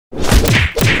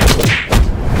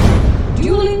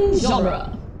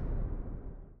genre.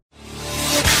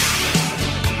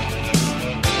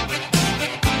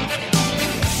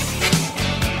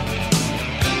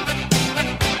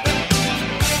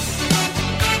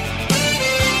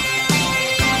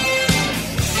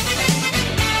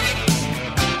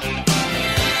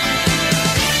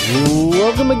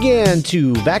 Welcome again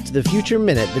to Back to the Future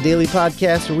Minute, the daily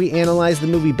podcast where we analyze the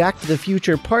movie Back to the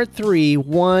Future Part 3,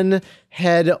 one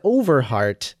head over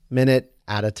heart minute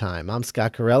at a time. I'm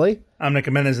Scott Corelli. I'm Nick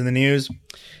Jimenez in the news.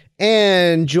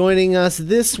 And joining us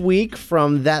this week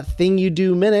from That Thing You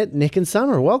Do Minute, Nick and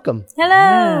Summer. Welcome.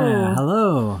 Hello. Yeah,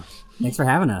 hello. Thanks for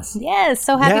having us. Yes,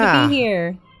 so happy to be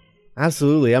here.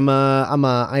 Absolutely. I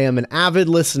am an avid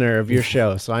listener of your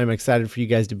show, so I'm excited for you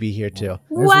guys to be here too.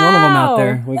 There's one of them out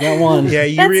there. We got one. Yeah,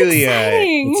 you That's really,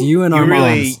 exciting. It's you and our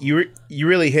moms. you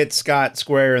really hit Scott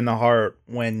square in the heart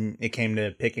when it came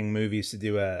to picking movies to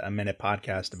do a minute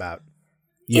podcast about.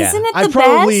 Yeah. Isn't it I the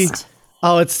probably,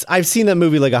 best? I've seen that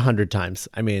movie like 100 times.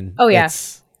 I mean, Oh, yeah.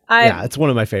 it's one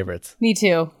of my favorites. Me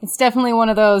too. It's definitely one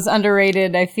of those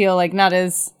underrated, I feel like not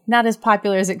as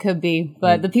popular as it could be,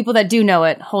 but the people that do know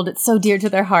it hold it so dear to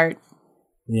their heart.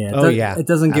 Yeah. It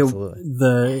doesn't get absolutely.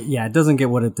 it doesn't get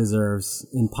what it deserves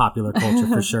in popular culture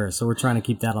for sure. So we're trying to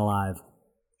keep that alive.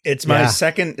 It's my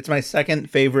second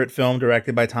favorite film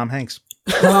directed by Tom Hanks.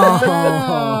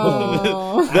 Oh.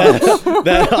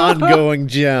 that ongoing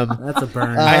gem. That's a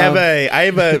burn. I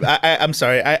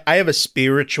have a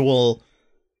spiritual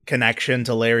connection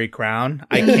to Larry Crown.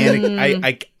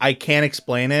 I can't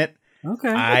explain it. Okay.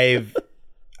 I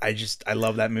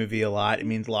love that movie a lot. It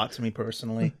means a lot to me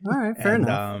personally. All right. Fair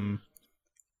enough.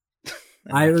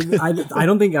 I I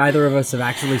don't think either of us have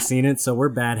actually seen it, so we're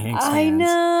bad Hanks fans. I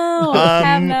know. I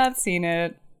have not seen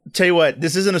it. tell you what,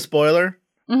 this isn't a spoiler,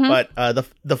 but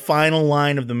the final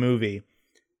line of the movie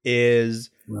is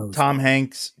Rose. Tom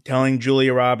Hanks telling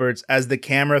Julia Roberts as the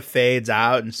camera fades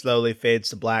out and slowly fades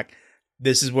to black,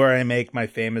 "This is where I make my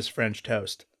famous French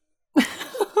toast."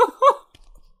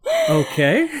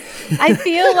 Okay. I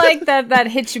feel like that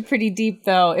hits you pretty deep,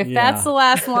 though. If that's the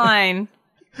last line,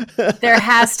 there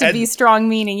has to be strong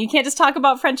meaning. You can't just talk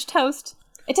about French toast.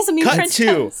 It doesn't mean French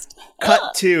toast.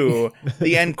 Cut to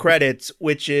the end credits,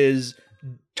 which is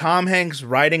Tom Hanks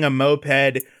riding a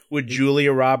moped with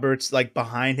Julia Roberts like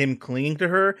behind him clinging to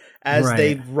her as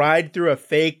they ride through a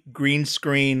fake green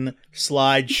screen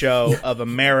slideshow of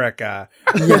America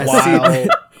while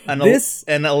an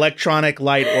electronic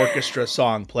light orchestra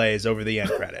song plays over the end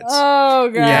credits. Oh,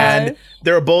 God. And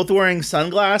they're both wearing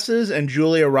sunglasses, and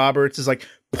Julia Roberts is like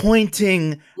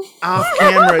pointing off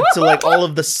camera to like all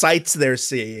of the sights they're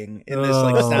seeing in this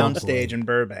like soundstage in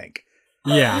Burbank.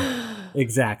 Yeah,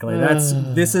 exactly.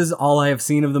 This is all I have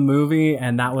seen of the movie,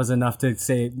 and that was enough to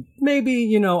say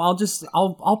maybe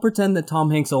I'll pretend that Tom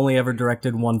Hanks only ever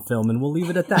directed one film, and we'll leave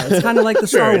it at that. It's kind of like the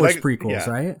Star Wars prequels,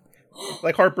 right?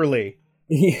 Like Harper Lee.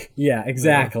 Yeah,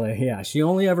 exactly. Yeah, she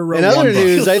only ever wrote. In one other book.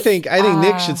 news, I think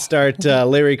Nick should start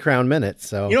Larry Crown Minute.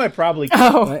 So I probably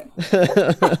could.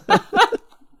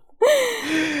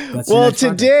 Well,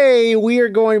 today we are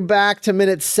going back to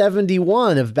minute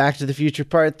 71 of Back to the Future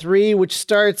Part 3, which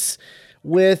starts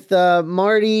with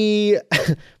Marty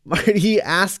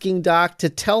asking Doc to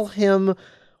tell him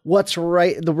what's the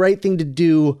right thing to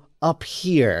do up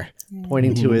here,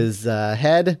 pointing to his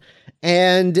head,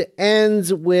 and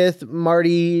ends with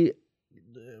Marty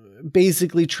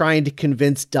basically trying to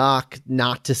convince Doc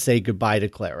not to say goodbye to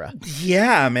Clara.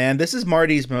 Yeah, man, this is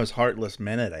Marty's most heartless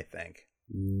minute, I think.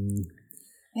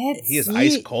 He is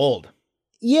ice cold.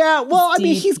 Yeah, well, I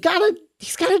mean, he's got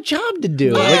a job to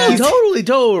do. Yeah, like,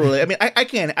 totally. I mean, I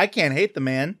can't hate the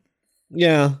man.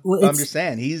 Yeah, well, I'm just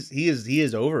saying he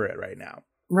is over it right now.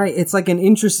 Right, it's like an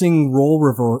interesting role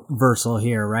reversal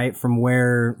here, right? From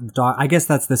where Doc, I guess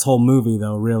that's this whole movie,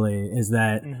 though. Really, is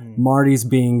that Marty's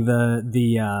being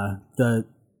the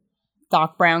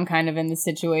Doc Brown kind of in the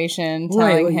situation,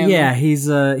 right? telling him. Yeah, he's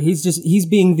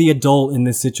being the adult in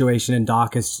this situation, and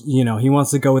Doc is, he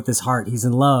wants to go with his heart. He's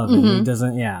in love, and he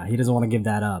doesn't want to give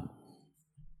that up.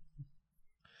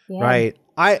 Yeah. right.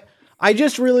 I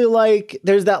just really like,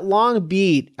 there's that long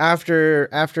beat after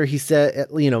he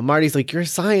said, Marty's like, "You're a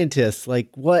scientist. Like,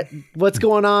 what's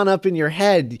going on up in your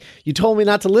head? You told me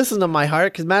not to listen to my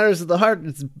heart because matters of the heart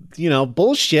is,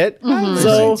 bullshit."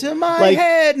 So, Listen to my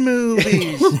head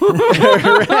movies.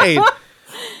 right.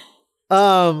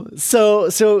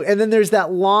 So, and then there's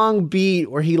that long beat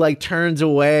where he like turns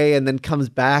away and then comes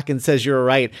back and says, "You're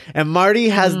right." And Marty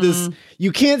has this,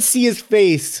 you can't see his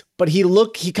face, but he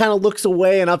kind of looks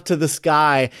away and up to the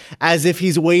sky as if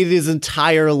he's waited his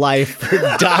entire life for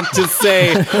Doc to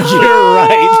say, "You're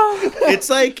right." It's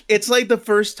like the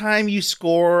first time you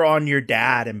score on your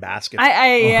dad in basketball.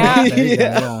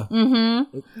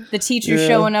 The teacher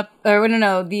showing up, or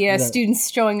no, the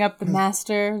students showing up. The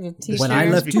master, the teacher. When I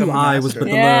left you, I was but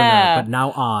the learner, but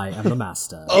now I am the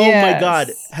master. Oh my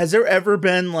God! Has there ever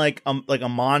been like a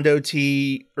Mondo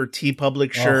T or T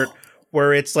Public shirt?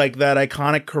 Where it's like that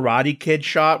iconic Karate Kid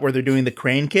shot where they're doing the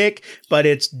crane kick, but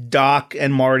it's Doc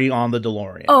and Marty on the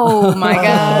DeLorean. Oh my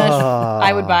gosh.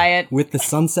 I would buy it. With the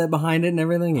sunset behind it and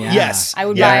everything? Yeah. Yes. I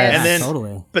would buy it. And then,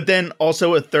 totally. But then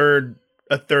also a third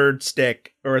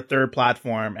stick or a third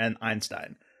platform and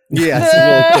Einstein. Yes,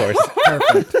 well, of course.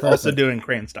 Perfect. Also doing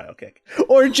crane style kick.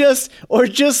 Or just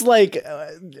like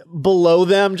below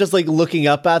them, just like looking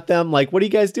up at them, like, what are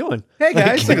you guys doing? Hey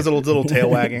guys, like his little tail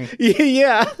wagging.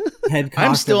 Yeah.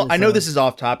 I know this is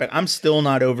off topic. I'm still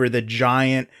not over the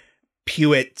giant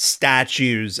Pewitt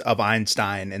statues of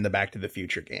Einstein in the Back to the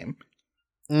Future game.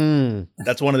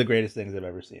 That's one of the greatest things I've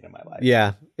ever seen in my life.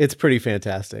 Yeah, it's pretty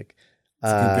fantastic.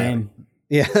 It's a good game.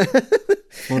 Yeah.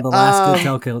 One of the last good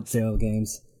Telltale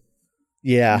games.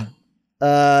 Yeah.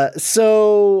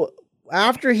 So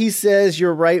after he says,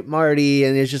 "You're right, Marty,"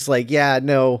 and it's just like, yeah,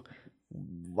 no,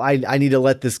 I need to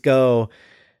let this go.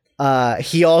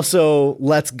 He also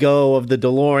lets go of the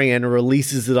DeLorean and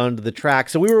releases it onto the track.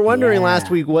 So we were wondering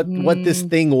last week what this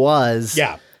thing was.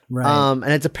 Yeah. Right.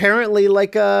 And it's apparently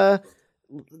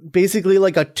basically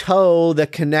like a toe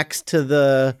that connects to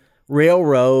the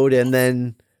railroad and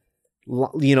then,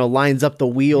 lines up the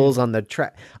wheels on the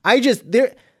track.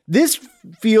 This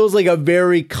feels like a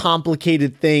very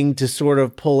complicated thing to sort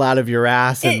of pull out of your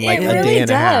ass in a day and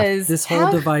a half. This whole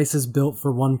device is built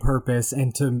for one purpose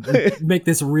and to make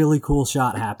this really cool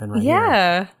shot happen right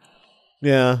here.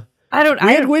 Yeah.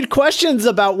 We had questions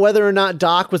about whether or not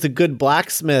Doc was a good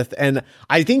blacksmith, and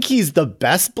I think he's the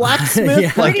best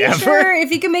blacksmith Pretty ever. sure if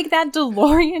he can make that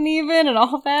DeLorean even and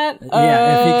all that.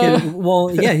 Yeah, if he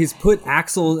can. He's put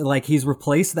he's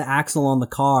replaced the axle on the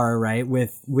car, right,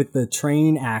 with the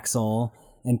train axle,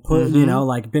 and put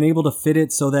been able to fit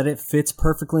it so that it fits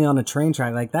perfectly on a train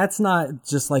track. Like that's not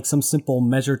just like some simple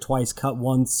measure twice, cut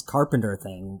once carpenter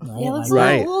thing. Right? Yeah, it looks a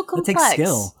little complex. It takes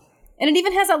skill. And it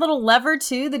even has that little lever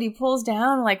too that he pulls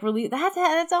down, like really.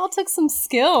 That all took some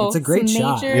skill. It's a great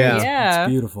shot. Yeah,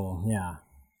 it's beautiful. Yeah.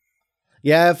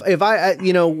 Yeah, if I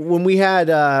when we had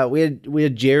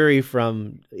Jerry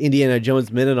from Indiana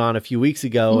Jones Minute on a few weeks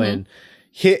ago, and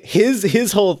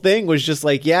his whole thing was just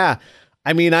like, yeah,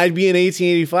 I mean, I'd be in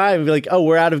 1885 and be like, oh,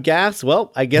 we're out of gas.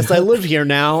 Well, I guess I live here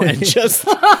now, and just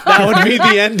that would be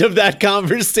the end of that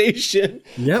conversation.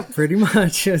 Yep, pretty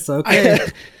much. It's okay.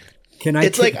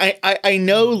 I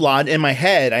know in my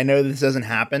head, I know this doesn't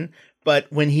happen, but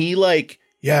when he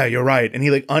yeah, you're right, and he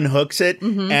unhooks it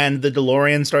and the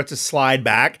DeLorean starts to slide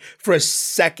back, for a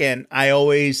second, I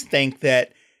always think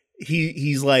that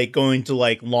he's going to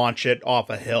launch it off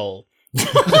a hill.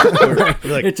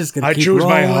 It's just gonna I keep choose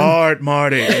my rolling. heart,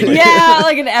 Marty.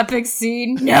 like an epic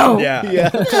scene. No. Yeah.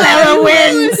 Clara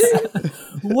wins.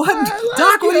 What?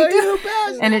 Doc, what are you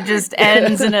doing? And it just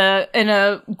ends in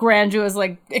a grandiose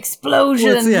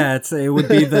explosion. It would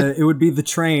be the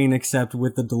train except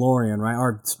with the DeLorean, right?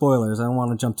 Or spoilers, I don't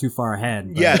want to jump too far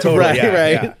ahead. Yeah, totally.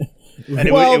 Right. Yeah. And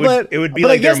it would be but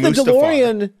like I guess their the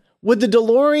Mustafar. would the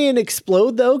DeLorean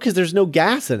explode though? Because there's no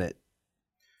gas in it.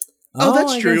 Oh,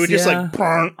 that's true. It would just it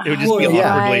would just be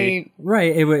awkwardly.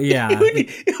 Right. It would. Yeah.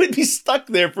 It would be stuck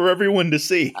there for everyone to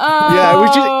see.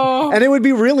 Oh. And it would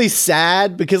be really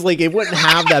sad because it wouldn't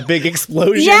have that big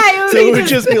explosion. Yeah, it would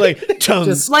just be chung,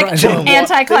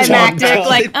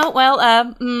 anticlimactic.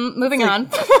 Moving on.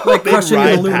 Like They crushing an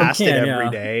ride aluminum past can. it every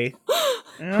day.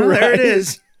 There it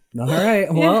is. All right.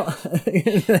 Well.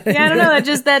 I don't know.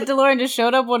 That DeLorean just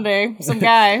showed up one day. Some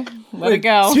guy. Let it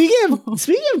go.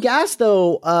 Speaking of gas,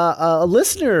 though, a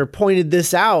listener pointed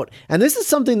this out, and this is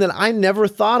something that I never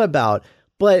thought about.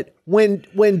 But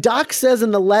when Doc says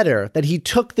in the letter that he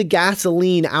took the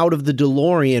gasoline out of the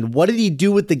DeLorean, what did he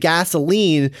do with the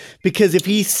gasoline? Because if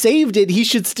he saved it, he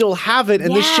should still have it,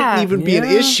 and this shouldn't even be an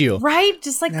issue. Right?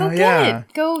 Just go get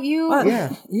it. Go you.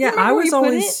 I was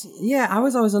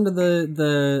always under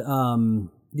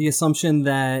the assumption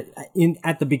that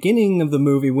at the beginning of the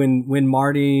movie when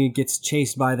Marty gets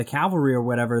chased by the cavalry or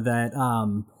whatever that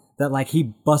he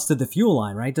busted the fuel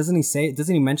line, right? Doesn't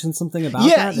he mention something about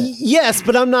that? Yes,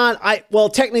 but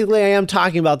technically I am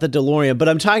talking about the DeLorean, but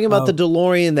I'm talking about the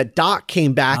DeLorean that Doc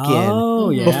came back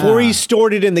in before he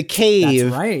stored it in the cave.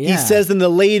 That's right, He says in the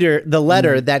letter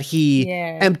that he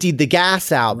emptied the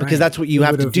gas out because that's what you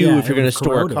have to do if you're going to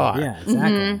store a car. Yeah,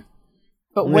 exactly.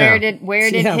 But where did where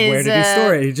did he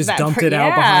store it? He just dumped it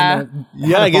out behind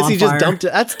I guess he just dumped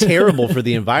it. That's terrible for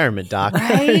the environment, Doc.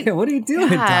 Right? What are you doing,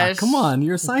 Doc? Come on,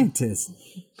 you're a scientist.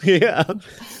 Yeah.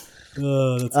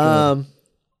 That's good.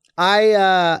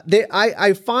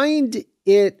 I find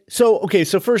it so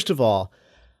first of all,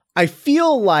 I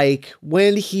feel like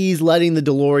when he's letting the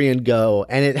DeLorean go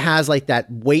and it has like that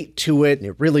weight to it and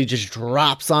it really just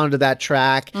drops onto that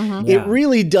track, it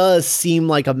really does seem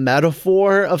like a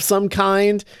metaphor of some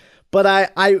kind. But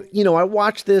I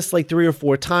watched this like 3 or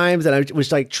 4 times and I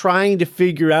was like trying to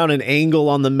figure out an angle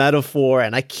on the metaphor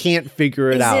and I can't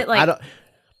figure it out.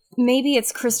 Maybe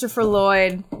it's Christopher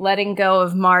Lloyd letting go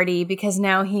of Marty because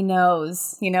now he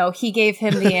knows. He gave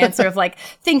him the answer of like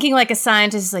thinking like a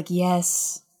scientist, like,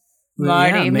 yes,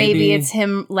 Marty. Yeah, maybe it's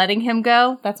him letting him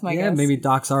go. That's my guess. Yeah, maybe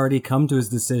Doc's already come to his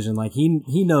decision. Like he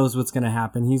knows what's going to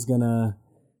happen.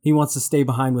 He wants to stay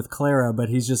behind with Clara, but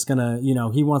he's just going to,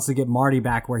 he wants to get Marty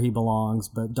back where he belongs.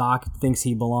 But Doc thinks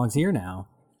he belongs here now.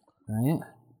 Right?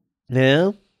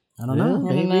 Yeah. I don't know.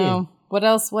 I don't know. What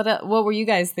else? What were you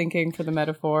guys thinking for the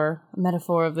metaphor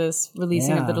of this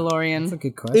releasing of the DeLorean? That's a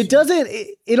good question. It doesn't.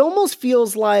 It almost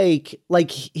feels like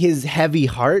his heavy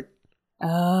heart.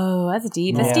 Oh, that's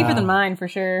deep. That's deeper than mine for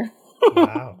sure.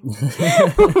 Wow.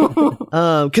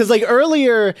 Because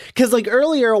earlier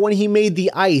when he made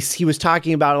the ice, he was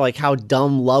talking about like how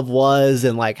dumb love was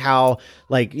and like how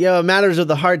matters of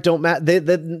the heart don't matter.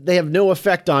 They have no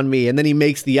effect on me. And then he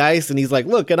makes the ice and he's like,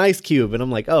 look, an ice cube. And I'm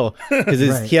like, oh,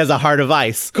 because he has a heart of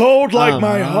ice, cold like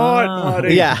my heart,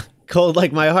 Marty. Yeah, cold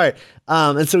like my heart.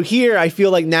 And so here I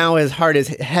feel like now his heart is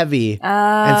heavy,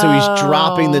 and so he's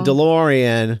dropping the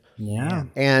DeLorean. Yeah,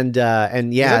 and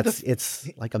it's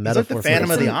like a metaphor. It's like the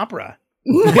Phantom of the Opera.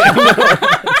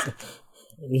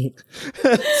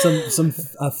 some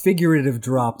figurative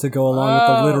drop to go along with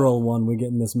the literal one we get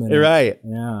in this minute. Right.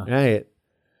 Yeah. Right.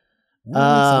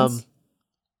 Makes sense.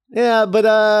 Yeah, but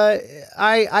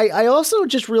I also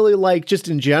just really like, just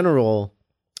in general,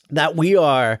 that we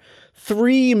are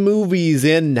 3 movies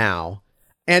in now,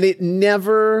 and it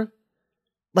never,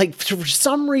 like, for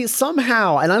some reason,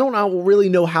 somehow, and I don't really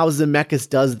know how Zemeckis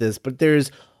does this, but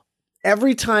there's,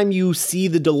 every time you see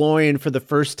the DeLorean for the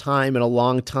first time in a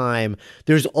long time,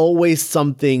 there's always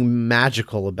something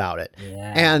magical about it.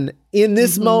 Yeah. And in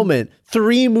this moment,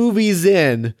 3 movies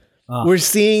in, we're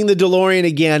seeing the DeLorean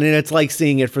again, and it's like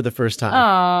seeing it for the first time.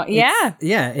 Oh, yeah.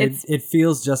 It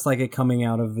feels just like it coming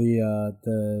out of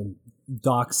the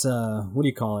Doc's, what do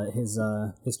you call it?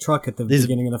 His truck at the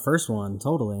beginning of the first one.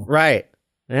 Totally. Right.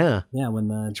 Yeah. Yeah. When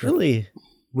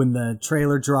the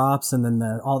trailer drops and then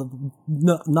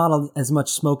not as much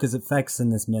smoke as effects in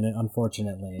this minute,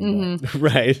 unfortunately. Mm-hmm.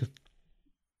 Right.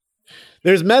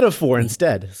 There's metaphor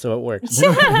instead, so it works.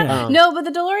 No, but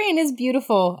the DeLorean is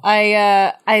beautiful.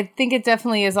 I think it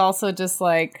definitely is also just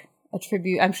like a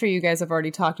tribute. I'm sure you guys have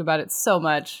already talked about it so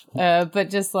much, but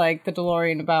just like the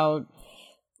DeLorean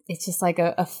it's just like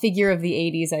a figure of the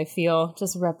 80s, I feel,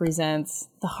 just represents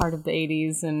the heart of the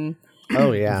 80s and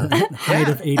oh yeah. Height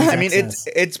of 80s. I mean,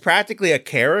 it's practically a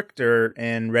character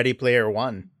in Ready Player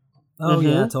One. Oh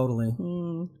yeah, totally.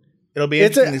 It'll be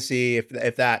interesting to see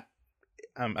if that.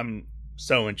 I'm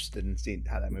so interested in seeing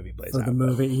how that movie plays out. The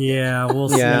movie, yeah, we'll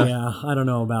see. Yeah, I don't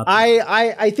know about that.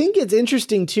 I think it's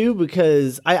interesting too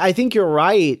because I think you're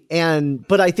right,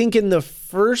 but I think in the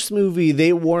first movie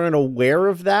they weren't aware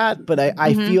of that, but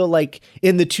I feel like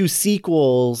in the 2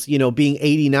 sequels, being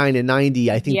 89 and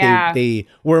 90, I think they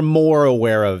were more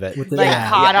aware of it.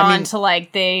 Caught on to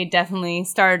like they definitely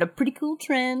started a pretty cool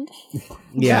trend.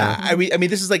 Yeah. I mean,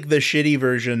 this is like the shitty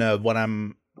version of what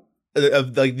I'm.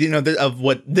 Of like of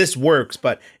what this works,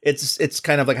 but it's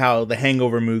kind of like how the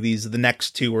Hangover movies, the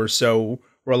next 2 are so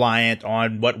reliant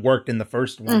on what worked in the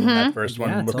first one. That first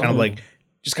one, we're kind of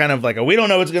like we don't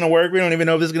know what's gonna work. We don't even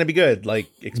know if this is gonna be good. Like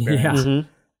experience.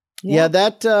 Yeah,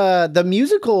 that the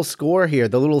musical score here,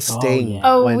 the little sting.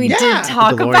 We did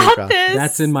talk about this.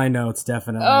 That's in my notes,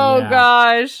 definitely. Oh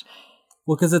gosh.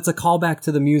 Well, because it's a callback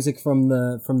to the music from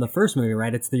the first movie,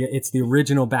 right? It's the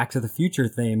original Back to the Future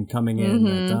theme coming in,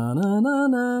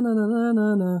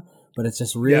 but it's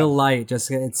just real light. Just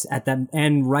it's at that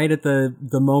end, right at the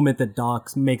moment that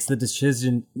Doc makes the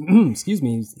decision. Excuse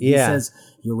me. He says,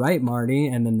 "You're right, Marty,"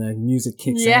 and then the music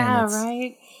kicks in. Yeah,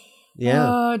 right. Yeah.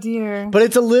 Oh dear. But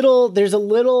it's there's a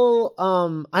little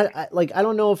I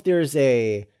don't know if there's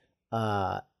a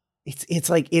it's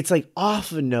like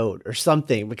off a note or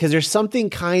something, because there's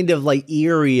something kind of like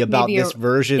eerie about this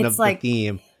version of the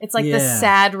theme. It's like the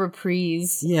sad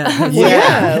reprise. Yeah.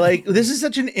 Yeah. Like this is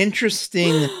such an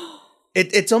interesting.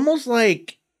 It's almost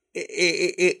like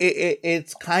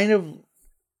it's kind of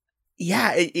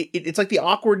it's like the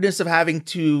awkwardness of having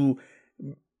to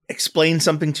explain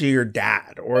something to your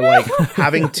dad, or like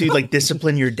having to like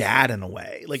discipline your dad in a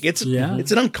way. Like it's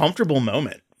an uncomfortable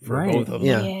moment for both of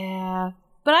them. Yeah.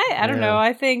 But I don't know.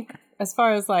 I think as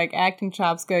far as like acting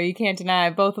chops go, you can't deny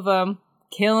both of them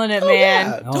killing it,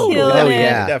 man. Killing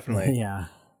it. Definitely. Yeah.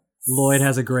 Lloyd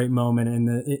has a great moment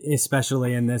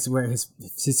especially in this, where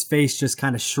his face just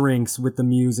kind of shrinks with the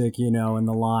music, you know, and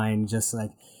the line, just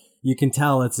like you can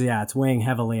tell it's weighing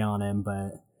heavily on him,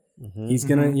 but he's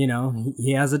gonna, you know,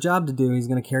 he has a job to do. He's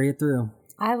gonna carry it through.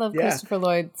 I love Christopher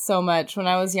Lloyd so much. When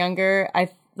I was younger, I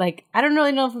don't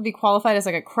really know if it would be qualified as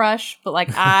like a crush, but like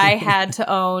I had to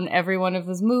own every one of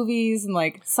his movies and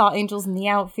like saw Angels in the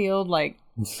Outfield like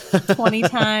 20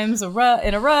 times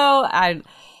in a row.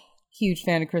 Huge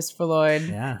fan of Christopher Lloyd.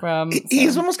 Yeah.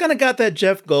 He's almost kind of got that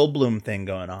Jeff Goldblum thing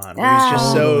going on.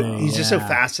 Where he's just so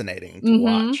fascinating to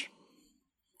watch.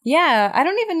 Yeah, I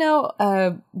don't even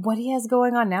know what he has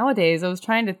going on nowadays. I was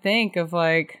trying to think of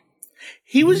like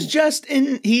he was just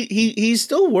in. He's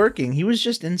still working. He was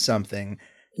just in something.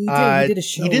 He did a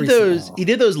show. He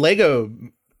did those Lego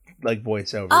like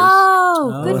voiceovers.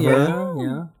 Oh, good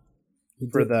for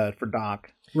yeah. For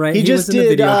Doc. Right. He just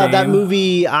did that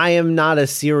movie I Am Not a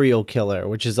Serial Killer,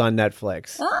 which is on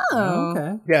Netflix. Oh,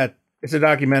 okay. Yeah, it's a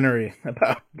documentary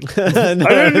about. I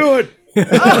didn't do it.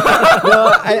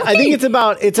 I think it's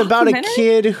about a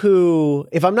kid who,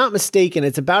 if I'm not mistaken,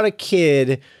 it's about a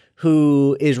kid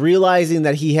who is realizing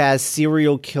that he has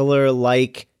serial killer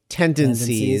like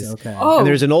tendencies. Okay. And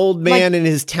there's an old man in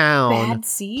his town,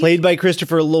 played by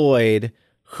Christopher Lloyd,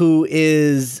 who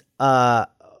is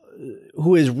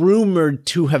rumored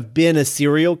to have been a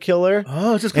serial killer.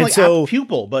 Oh, it's just kind of like a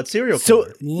pupil, but serial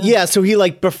killer. So he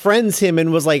like befriends him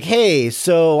and was like, "Hey,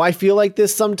 so I feel like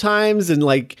this sometimes," and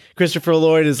like Christopher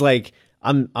Lloyd is like,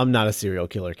 "I'm not a serial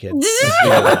killer, kid."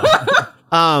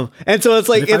 And so it's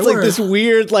like this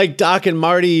weird like Doc and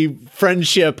Marty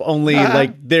friendship, only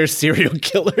like they're serial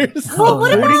killers. Well,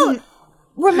 what about?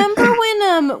 Remember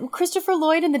when Christopher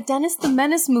Lloyd in the Dennis the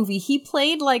Menace movie, he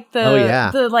played like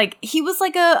the like he was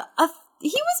like he was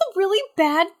a really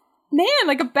bad man,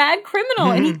 like a bad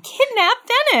criminal, and he kidnapped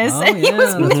Dennis, and he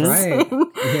was missing. Right.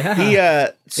 Yeah.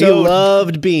 He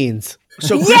loved beans.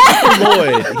 So Christopher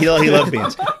Lloyd, he loved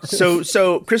beans.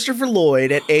 So Christopher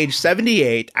Lloyd at age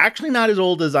 78, actually not as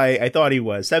old as I thought he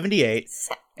was, 78.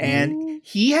 And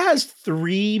he has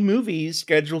 3 movies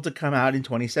scheduled to come out in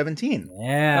 2017.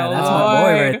 Yeah, that's my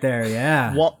boy right there.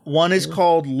 Yeah. One is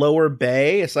called Lower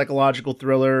Bay, a psychological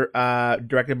thriller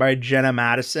directed by Jenna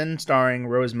Madison, starring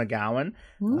Rose McGowan.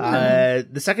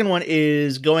 The second one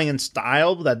is Going in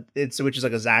Style, which is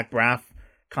like a Zach Braff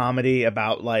comedy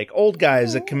about like old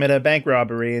guys that commit a bank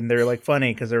robbery, and they're like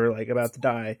funny because they're like about to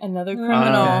die. Another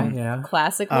criminal.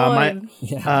 Classic Lloyd.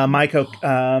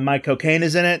 My Cocaine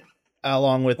is in it,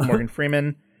 along with Morgan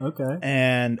Freeman. Okay.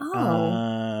 And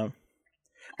have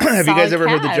you guys ever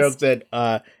heard the joke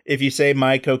that if you say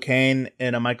My Cocaine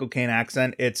in a Michael Caine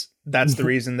accent, that's the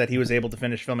reason that he was able to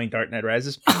finish filming Dark Knight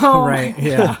Rises? Oh, right.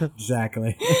 Yeah,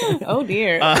 exactly. Oh,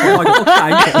 dear.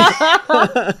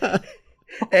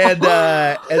 And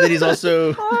then he's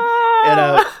also sorry.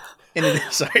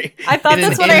 I thought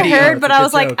that's what I heard, but I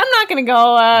was like, I'm not gonna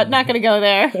go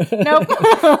there.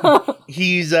 Nope.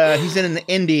 He's in an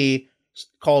indie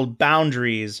called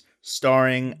Boundaries,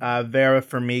 starring Vera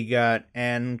Farmiga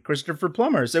and Christopher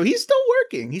Plummer. So he's still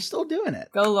working. He's still doing it.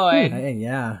 Go Lloyd. Hey,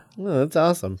 yeah. Oh, that's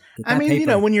awesome. I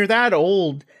mean, when you're that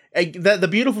old, the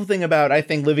beautiful thing about, I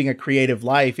think, living a creative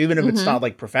life, even if it's not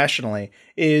like professionally,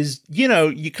 is,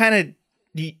 you kind of,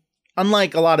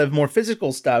 unlike a lot of more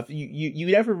physical stuff, you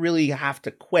never really have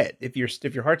to quit if your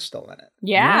heart's still in it.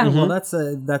 Yeah. Well, that's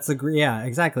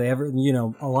exactly. A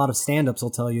lot of stand-ups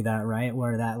will tell you that, right?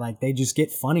 Where that like they just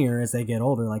get funnier as they get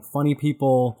older. Like funny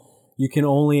people, you can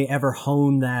only ever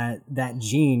hone that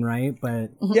gene, right? But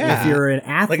if you're an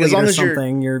athlete like, or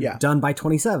something, you're done by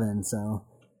 27. So,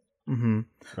 right.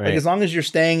 Like as long as you're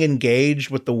staying engaged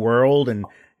with the world and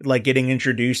like getting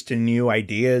introduced to new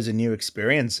ideas and new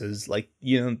experiences, like,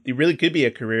 it really could be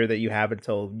a career that you have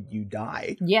until you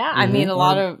die. Yeah. I mean, a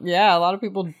lot of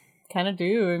people kind of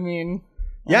do. I mean,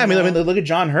 look at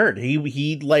John Hurt.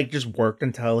 He like just worked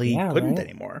until he couldn't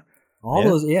anymore. All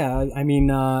those. Yeah. I mean,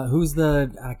 who's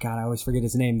the, God, I always forget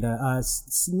his name. The,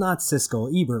 not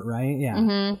Siskel, Ebert, right? Yeah.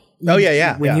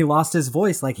 Mm-hmm. When he lost his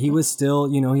voice, like he was still,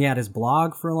 he had his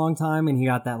blog for a long time and he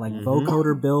got that like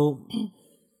vocoder built.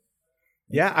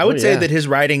 Yeah, I would say that his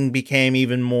writing became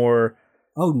even more.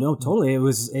 Oh no, totally!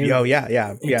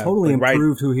 It totally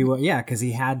improved who he was. Yeah, because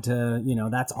he had to.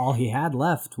 That's all he had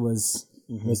left was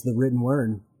the written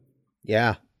word.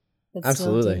 Yeah, That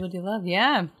Absolutely. still do what you love.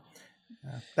 Yeah.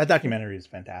 That documentary is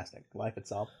fantastic. Life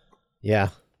itself. Yeah.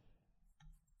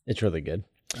 It's really good.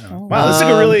 Wow, this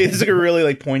is a really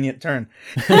like poignant turn.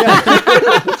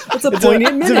 It's a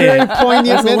poignant minute. It's a very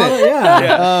poignant That's a lot minute. of-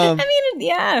 yeah. I mean,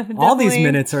 yeah. All these definitely.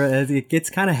 minutes are. It gets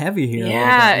kind of heavy here. a little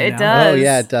Yeah, bit, you it know? does. Oh,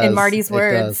 yeah, it does. In Marty's It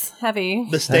words, does. heavy.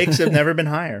 The stakes have never been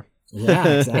higher. Yeah,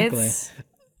 exactly. It's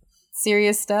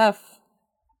serious stuff.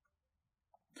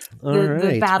 All The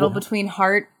right. battle Well, between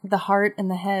the heart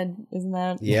and the head, isn't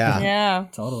that? Yeah. Yeah.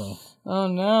 Totally. Oh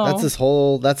no. that's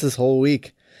his whole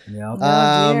week. Yeah.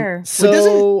 Oh, dear.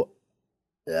 So,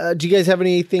 do you guys have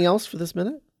anything else for this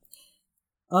minute?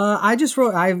 I just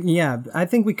wrote. I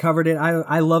think we covered it.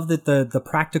 I love that the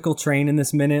practical train in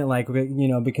this minute, like, you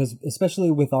know, because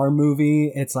especially with our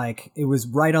movie, it's like it was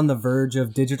right on the verge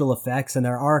of digital effects, and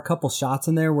there are a couple shots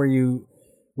in there where you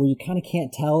kind of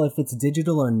can't tell if it's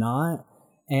digital or not.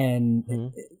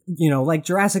 And you know, like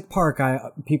Jurassic Park,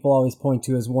 people always point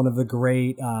to as one of the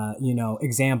great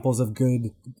examples of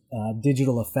good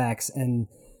digital effects. And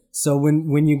so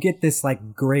when you get this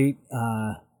like great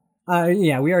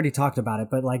we already talked about it,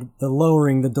 but like the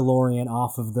lowering the DeLorean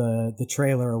off of the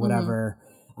trailer or whatever,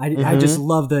 I just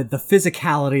love the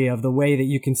physicality of the way that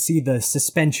you can see the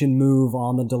suspension move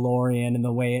on the DeLorean and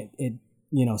the way it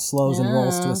slows and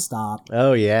rolls to a stop.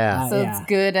 Oh yeah. So yeah. it's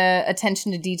good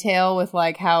attention to detail with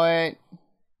like how it.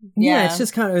 Yeah, it's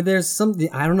just kind of, there's something,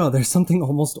 I don't know, there's something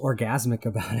almost orgasmic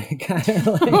about it. Kind of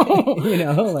like,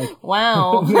 like,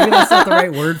 Wow. maybe that's not the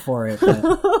right word for it,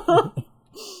 but.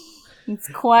 It's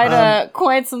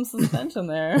quite some suspension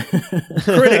there.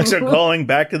 Critics are calling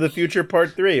Back to the Future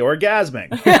Part 3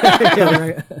 orgasmic. Yeah,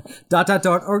 right. ...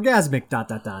 orgasmic ...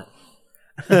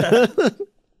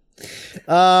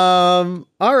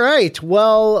 All right.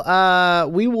 Well,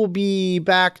 we will be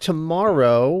back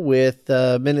tomorrow with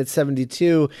minute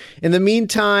 72. In the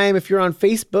meantime, if you're on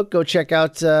Facebook, go check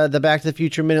out the Back to the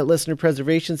Future Minute Listener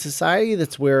Preservation Society.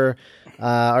 That's where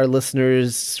our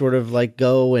listeners sort of like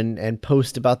go and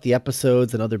post about the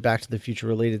episodes and other Back to the Future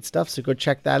related stuff. So go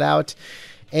check that out.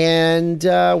 And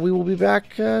we will be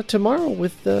back tomorrow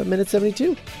with minute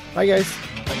 72. Bye, guys.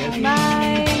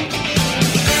 Bye.